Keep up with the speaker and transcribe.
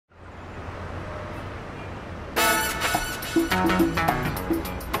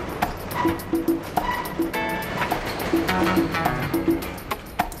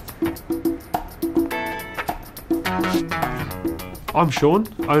I'm Shaun,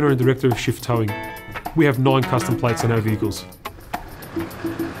 owner and director of Shift Towing. We have 9 custom plates on our vehicles.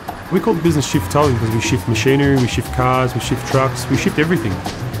 We call the business Shift Towing because we shift machinery, we shift cars, we shift trucks, we shift everything.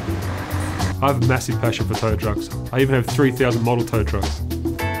 I have a massive passion for tow trucks. I even have 3,000 model tow trucks.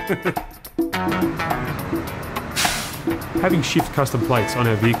 Having Shift custom plates on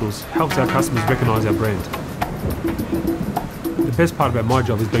our vehicles helps our customers recognise our brand. The best part about my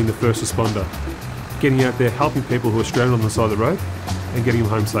job is being the first responder, getting out there helping people who are stranded on the side of the road and getting them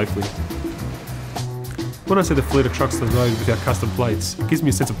home safely. When I see the fleet of trucks on the road with our custom plates, it gives me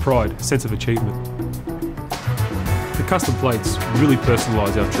a sense of pride, a sense of achievement. The custom plates really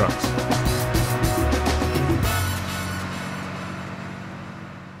personalise our trucks.